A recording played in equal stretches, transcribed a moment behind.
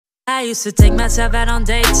I used to take myself out on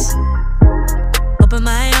dates, open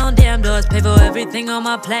my own damn doors, pay for everything on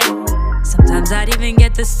my plate. Sometimes I'd even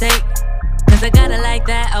get the steak, cause I got it like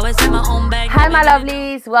that. Always have my own bag. Hi my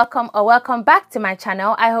lovelies, welcome back to my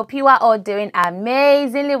channel. I hope you are all doing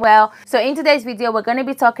amazingly well. So in today's video we're going to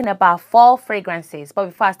be talking about fall fragrances, but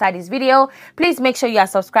before I start this video, please make sure you are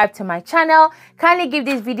subscribed to my channel. Kindly give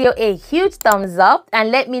this video a huge thumbs up and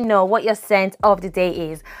let me know what your scent of the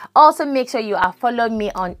day is. Also make sure you are following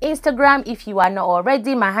me on Instagram if you are not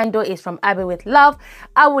already. My handle is Fromabiwithlove.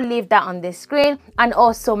 I will leave that on the screen, and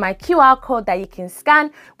also my QR code that you can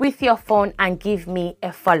scan with your phone and give me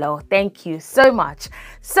a follow. Thank you so much.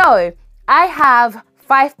 So I have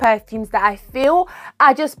 5 perfumes that I feel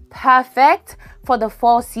are just perfect for the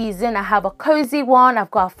fall season. I have a cozy one,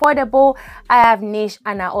 I've got affordable, I have niche,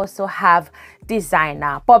 and I also have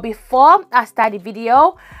designer. But before I start the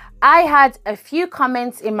video, I had a few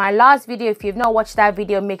comments in my last video. If you've not watched that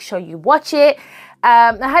video, make sure you watch it.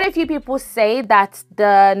 I had a few people say that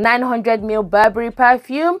the 900ml Burberry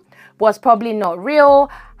perfume was probably not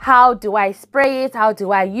real. How do I spray it? How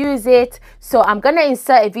do I use it? So I'm gonna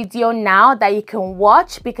insert a video now that you can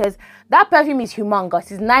watch, because that perfume is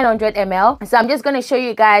humongous. It's 900ml. So I'm just gonna show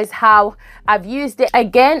you guys how I've used it.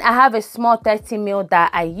 Again, I have a small 30ml that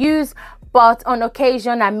I use, but on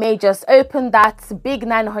occasion I may just open that big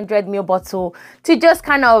 900ml bottle to just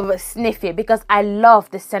kind of sniff it, because I love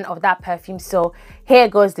the scent of that perfume. So here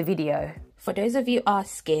goes the video. For those of you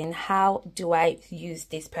asking, how do I use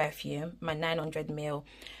this perfume, my 900ml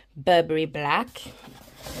Burberry Black,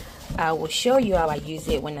 I will show you how I use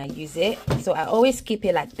it when I use it. So I always keep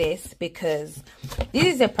it like this, because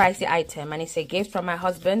this is a pricey item and it's a gift from my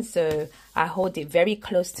husband, so I hold it very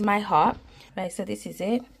close to my heart. Right, so this is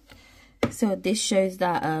it. So this shows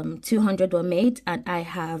that 200 were made, and I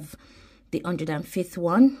have the 105th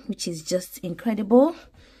one, which is just incredible.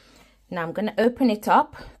 Now I'm gonna open it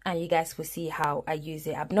up and you guys will see how I use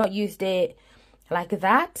it. I've not used it like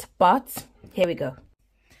that, but here we go.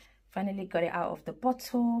 Finally got it out of the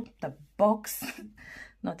bottle, the box,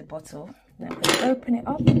 not the bottle. Now I'm gonna open it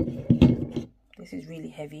up. This is really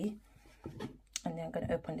heavy. And then I'm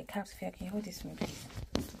gonna open the cap. Sophia, can you hold this for me, please?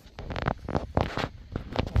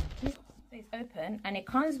 It's open and it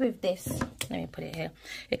comes with this. Let me put it here.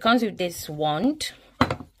 It comes with this wand.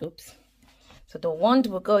 Oops. So the wand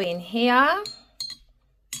will go in here,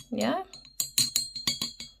 yeah,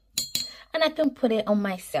 and I can put it on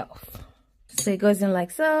myself. So it goes in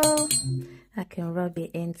like so. I can rub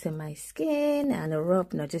it into my skin and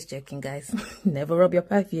rub, no, just joking guys, never rub your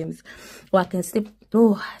perfumes. Or I can slip,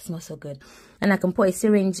 oh, it smells so good. And I can put a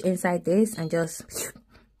syringe inside this and just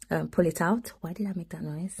pull it out. Why did I make that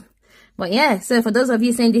noise? But yeah, so for those of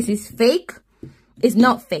you saying this is fake, it's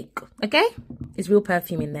not fake, okay? It's real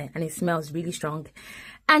perfume in there, and it smells really strong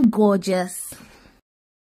and gorgeous.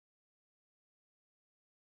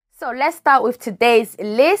 So let's start with today's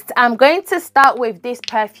list. I'm going to start with this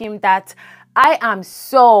perfume that I am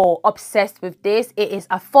so obsessed with. This, it is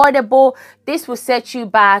affordable. This will set you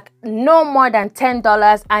back no more than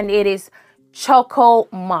 $10, and it is Choco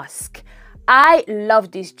Musk. I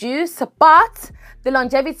love this juice, but the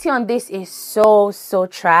longevity on this is so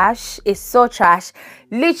trash. It's so trash.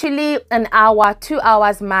 Literally an hour, 2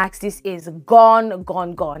 hours max, this is gone.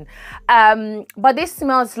 But this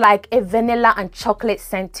smells like a vanilla and chocolate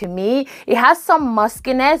scent to me. It has some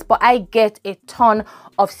muskiness, but I get a ton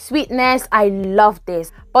of sweetness. I love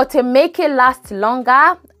this. But to make it last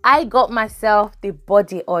longer, I got myself the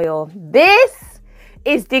body oil. This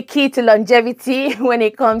is the key to longevity when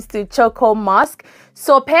it comes to Choco Musk.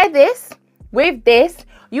 So pair this with this,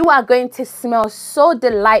 you are going to smell so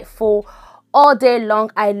delightful all day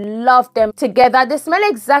long. I love them together. They smell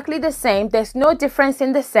exactly the same. There's no difference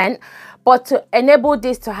in the scent, but to enable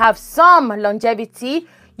this to have some longevity,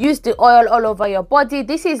 use the oil all over your body.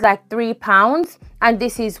 This is like £3, and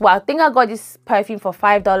this is, well, I think I got this perfume for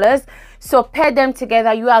 $5. So pair them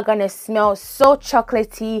together, you are gonna smell so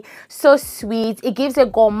chocolatey, so sweet. It gives a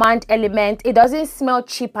gourmand element. It doesn't smell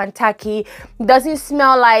cheap and tacky. It doesn't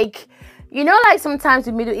smell like, you know, like sometimes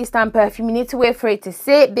with Middle Eastern perfume, you need to wait for it to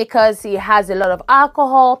sit because it has a lot of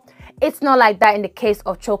alcohol. It's not like that in the case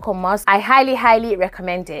of Choco Musk. I highly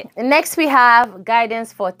recommend it. Next we have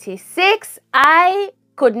Guidance 46. I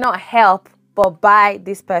could not help but buy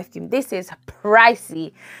this perfume. This is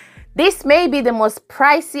pricey. This may be the most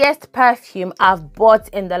priciest perfume I've bought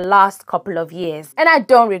in the last couple of years, and I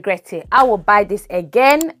don't regret it. I will buy this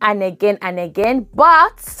again and again and again,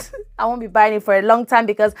 but I won't be buying it for a long time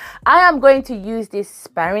because I am going to use this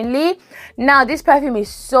sparingly. Now, this perfume is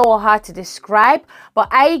so hard to describe, but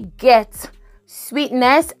I get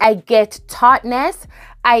sweetness, I get tartness,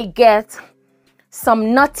 I get some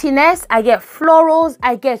nuttiness, I get florals,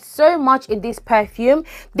 I get so much in this perfume.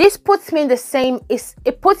 This puts me in the same,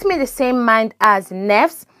 it puts me in the same mind as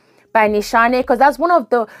Nefs by Nishane, because that's one of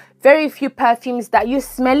the very few perfumes that you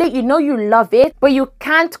smell it, you know you love it, but you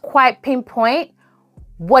can't quite pinpoint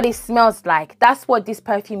what it smells like. That's what this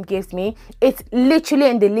perfume gives me. It's literally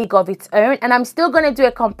in the league of its own, and I'm still going to do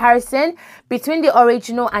a comparison between the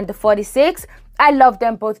original and the 46. I love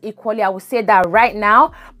them both equally, I would say that right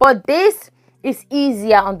now, but this is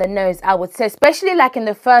easier on the nose, I would say, especially like in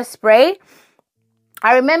the first spray.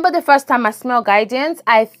 I remember the first time I smelled Guidance,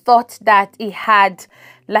 I thought that it had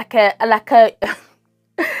like a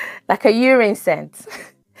like a urine scent.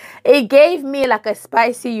 It gave me like a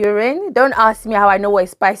spicy urine. Don't ask me how I know what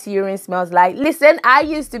spicy urine smells like. Listen, I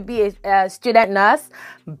used to be a student nurse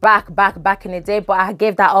back in the day, but I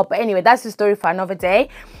gave that up. But anyway, that's the story for another day.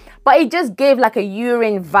 But it just gave like a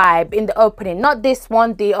urine vibe in the opening. Not this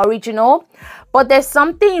one, the original. But there's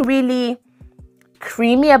something really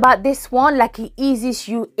creamy about this one. Like it eases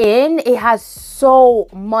you in. It has so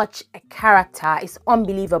much character. It's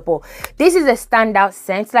unbelievable. This is a standout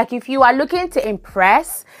scent. Like if you are looking to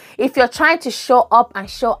impress, if you're trying to show up and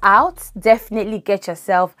show out, definitely get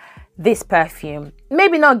yourself this perfume.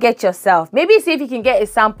 Maybe not get yourself. Maybe see if you can get a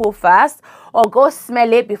sample first or go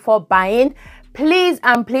smell it before buying. Please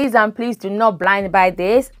and please and please do not blind buy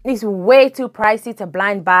this. It's way too pricey to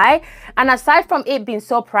blind buy. And aside from it being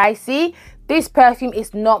so pricey, this perfume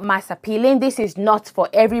is not mass appealing. This is not for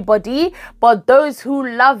everybody, but those who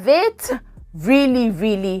love it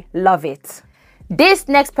really love it. This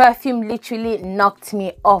next perfume literally knocked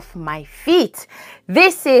me off my feet.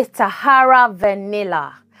 This is Tahara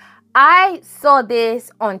Vanilla. I saw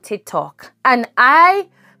this on TikTok and I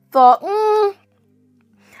thought,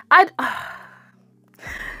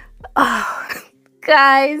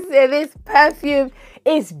 guys, this perfume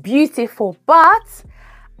is beautiful, but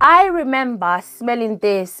I remember smelling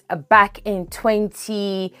this back in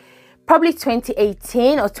probably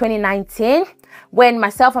 2018 or 2019 when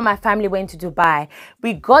myself and my family went to Dubai.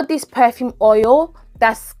 We got this perfume oil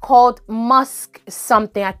that's called Musk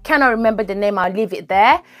something. I cannot remember the name. I'll leave it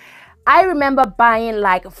there. I remember buying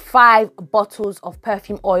like 5 bottles of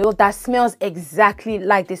perfume oil that smells exactly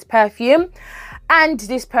like this perfume. And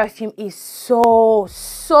this perfume is so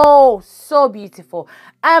beautiful.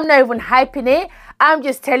 I'm not even hyping it. I'm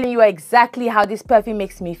just telling you exactly how this perfume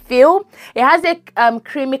makes me feel. It has a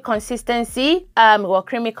creamy consistency, or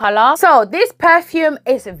creamy color. So this perfume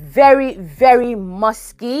is very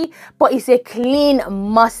musky, but it's a clean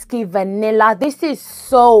musky vanilla. This is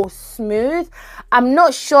so smooth. I'm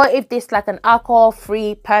not sure if this is like an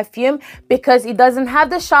alcohol-free perfume because it doesn't have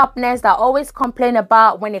the sharpness that I always complain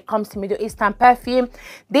about when it comes to Middle Eastern perfume.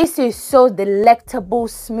 This is so delectable,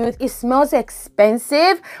 smooth. It smells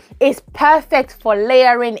expensive. It's perfect for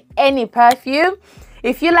layering any perfume.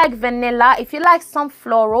 If you like vanilla, if you like some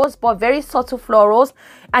florals, but very subtle florals,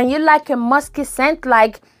 and you like a musky scent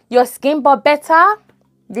like your skin but better,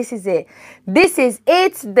 this is it. This is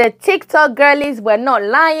it. The TikTok girlies were not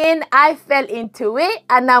lying. I fell into it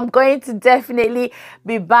and I'm going to definitely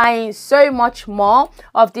be buying so much more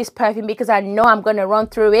of this perfume because I know I'm going to run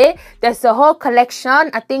through it. There's a whole collection.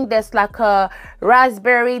 I think there's like a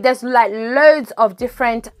raspberry. There's like loads of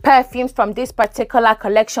different perfumes from this particular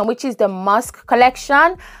collection, which is the Musk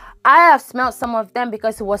collection. I have smelled some of them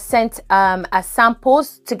because it was sent as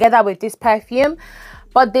samples together with this perfume.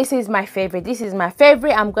 But this is my favorite. This is my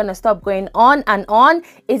favorite. I'm going to stop going on and on.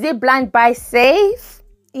 Is it blind buy safe?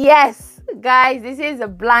 Yes, guys, this is a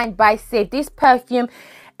blind buy safe. This perfume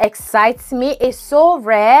excites me. It's so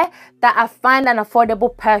rare that I find an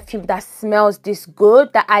affordable perfume that smells this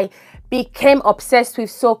good, that I became obsessed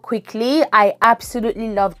with so quickly. I absolutely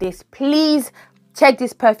love this. Please check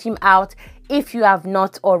this perfume out if you have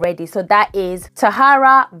not already. So that is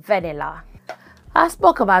Tahara Vanilla. I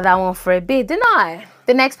spoke about that one for a bit, didn't I?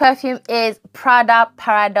 The next perfume is Prada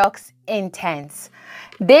Paradoxe Intense.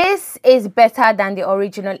 This is better than the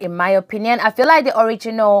original in my opinion. I feel like the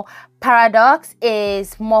original Paradoxe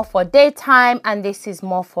is more for daytime and this is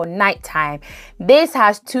more for nighttime. This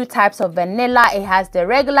has 2 types of vanilla. It has the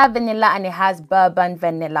regular vanilla and it has bourbon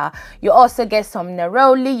vanilla. You also get some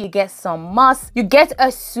neroli, you get some musk, you get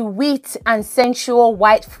a sweet and sensual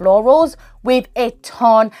white florals with a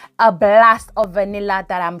blast of vanilla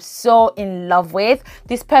that I'm so in love with.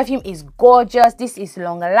 This perfume is gorgeous. This is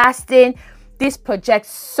long lasting. This projects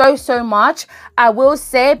so much. I will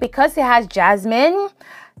say because it has jasmine,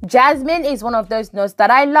 Jasmine is one of those notes that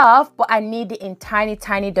I love, but I need it in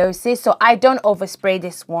tiny doses, so I don't overspray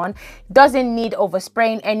this one. Doesn't need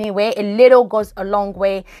overspraying anyway. A little goes a long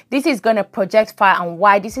way. This is gonna project far and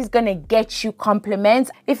wide. This is gonna get you compliments.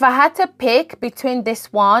 If I had to pick between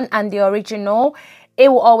this one and the original, it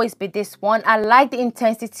will always be this one. I like the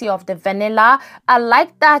intensity of the vanilla. I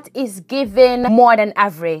like that it's given more than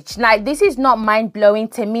average. Like, this is not mind-blowing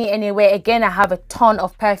to me anyway. Again, I have a ton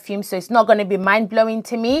of perfume, so it's not going to be mind-blowing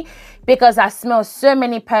to me because I smell so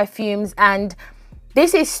many perfumes, and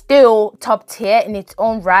this is still top tier in its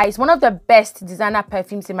own right. It's one of the best designer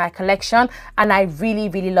perfumes in my collection, and I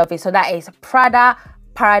really love it. So that is Prada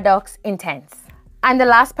Paradoxe Intense. And the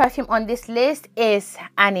last perfume on this list is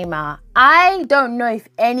Anima. I don't know if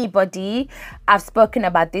anybody have spoken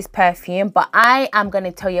about this perfume, but I am going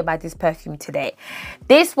to tell you about this perfume today.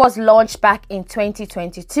 This was launched back in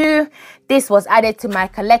 2022. This was added to my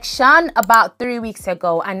collection about 3 weeks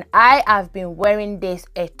ago, and I have been wearing this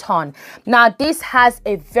a ton. Now, this has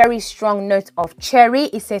a very strong note of cherry.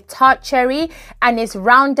 It's a tart cherry, and it's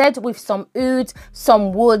rounded with some oud,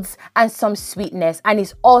 some woods, and some sweetness, and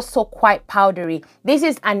it's also quite powdery. This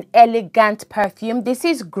is an elegant perfume. This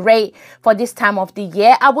is great for this time of the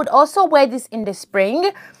year. I would also wear this in the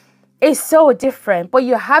spring. It's so different, but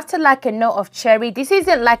you have to like a note of cherry. This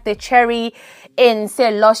isn't like the cherry in,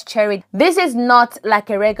 say, Lost Cherry. This is not like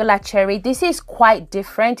a regular cherry. This is quite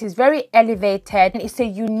different. It's very elevated. It's a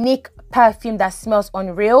unique perfume that smells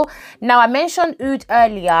unreal. Now, I mentioned oud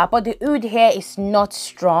earlier, but the oud here is not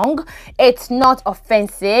strong. It's not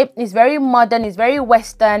offensive. It's very modern. It's very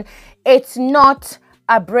Western. It's not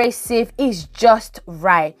abrasive. It's just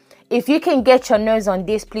right. If you can get your nose on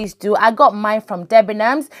this, please do. I got mine from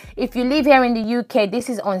Debenhams. If you live here in the UK, this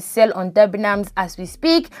is on sale on Debenhams as we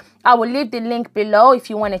speak. I will leave the link below if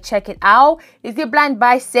you want to check it out. Is it blind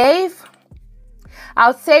buy safe? I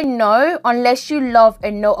would say no, unless you love a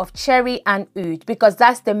note of cherry and oud, because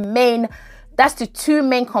that's the two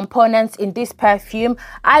main components in this perfume.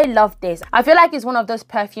 I love this. I feel like it's one of those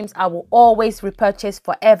perfumes I will always repurchase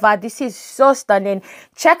forever. This is so stunning.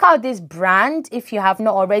 Check out this brand if you have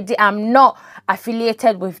not already. I'm not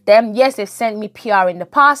affiliated with them. Yes, they've sent me PR in the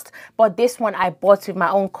past, but this one I bought with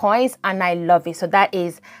my own coins and I love it. So that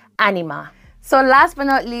is Anima. So last but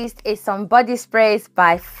not least is some body sprays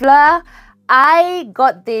by FLEUR. I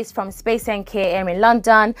got this from Space 𝐾𝐲 in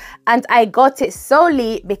London, and I got it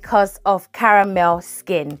solely because of Caramel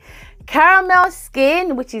Skin. Caramel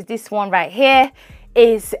Skin, which is this one right here,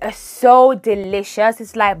 is so delicious.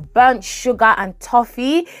 It's like burnt sugar and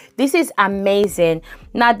toffee. This is amazing.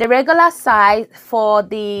 Now, the regular size for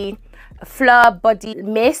the FLEUR body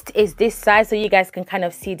mist is this size, so you guys can kind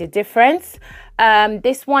of see the difference.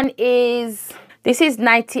 This is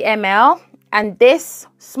 90 ml. And this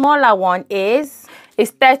smaller one is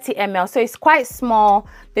 30 ml, so it's quite small.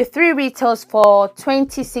 The three retails for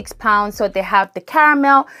 £26. So they have the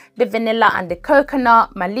caramel, the vanilla, and the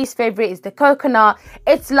coconut. My least favorite is the coconut.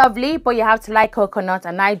 It's lovely, but you have to like coconut,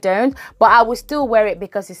 and I don't. But I will still wear it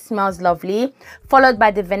because it smells lovely. Followed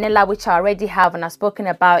by the vanilla, which I already have and I've spoken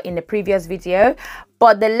about in the previous video.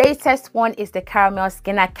 But the latest one is the Caramel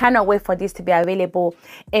Skin. I cannot wait for this to be available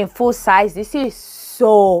in full size. This is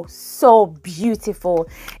so beautiful.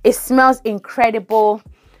 It smells incredible.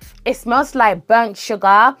 It smells like burnt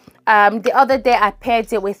sugar. The other day I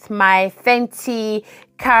paired it with my Fenty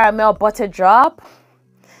caramel butter drop.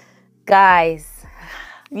 Guys,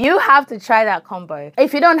 you have to try that combo.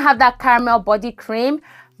 If you don't have that caramel body cream,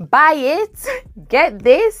 buy it, get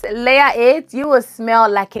this, layer it. You will smell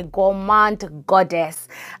like a gourmand goddess.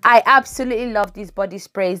 I absolutely love these body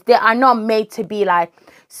sprays. They are not made to be like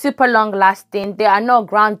super long lasting. They are not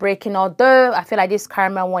groundbreaking, although I feel like this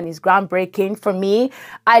caramel one is groundbreaking for me.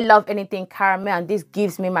 I love anything caramel, and this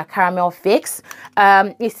gives me my caramel fix.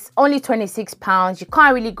 It's only £26. You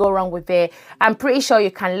can't really go wrong with it. I'm pretty sure you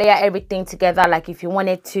can layer everything together like if you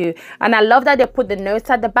wanted to. And I love that they put the notes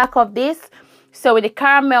at the back of this. So with the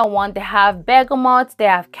caramel one, they have bergamot, they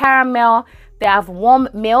have caramel, they have warm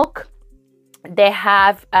milk, they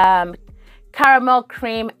have caramel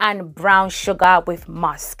cream, and brown sugar with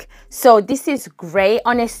musk. So this is great.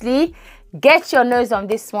 Honestly, get your nose on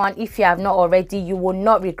this one if you have not already. You will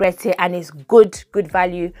not regret it, and it's good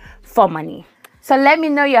value for money. So let me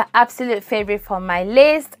know your absolute favorite from my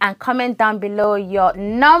list, and comment down below your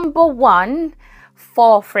 #1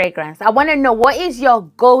 fall fragrance. I want to know, what is your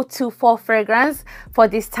go-to fall fragrance for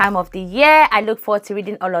this time of the year? I look forward to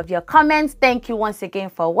reading all of your comments. Thank you once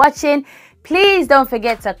again for watching. Please don't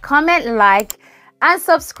forget to comment, like, and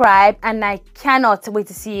subscribe, and I cannot wait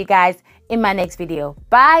to see you guys in my next video.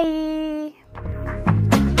 Bye.